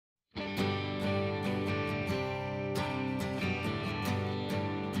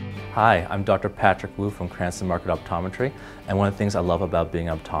Hi, I'm Dr. Patrick Wu from Cranston Optometry, and one of the things I love about being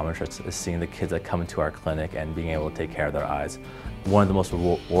an optometrist is seeing the kids that come into our clinic and being able to take care of their eyes. One of the most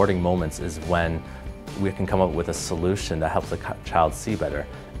rewarding moments is when we can come up with a solution that helps the child see better,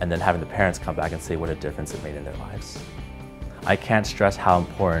 and then having the parents come back and say what a difference it made in their lives. I can't stress how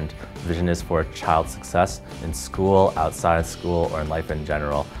important vision is for a child's success in school, outside of school, or in life in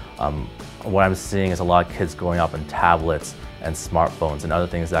general. What I'm seeing is a lot of kids growing up on tablets and smartphones and other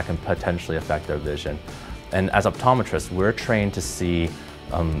things that can potentially affect their vision. And as optometrists, we're trained to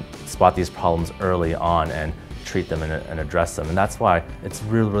spot these problems early on and treat them and address them. And that's why it's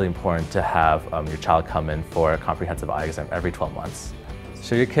really important to have your child come in for a comprehensive eye exam every 12 months.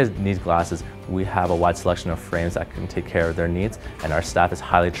 So your kid needs glasses. We have a wide selection of frames that can take care of their needs, and our staff is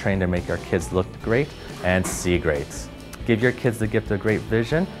highly trained to make our kids look great and see great. Give your kids the gift of great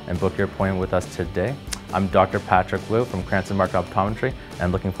vision and book your appointment with us today. I'm Dr. Patrick Wu from Cranston Optometry, and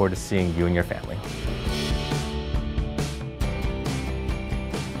I'm looking forward to seeing you and your family.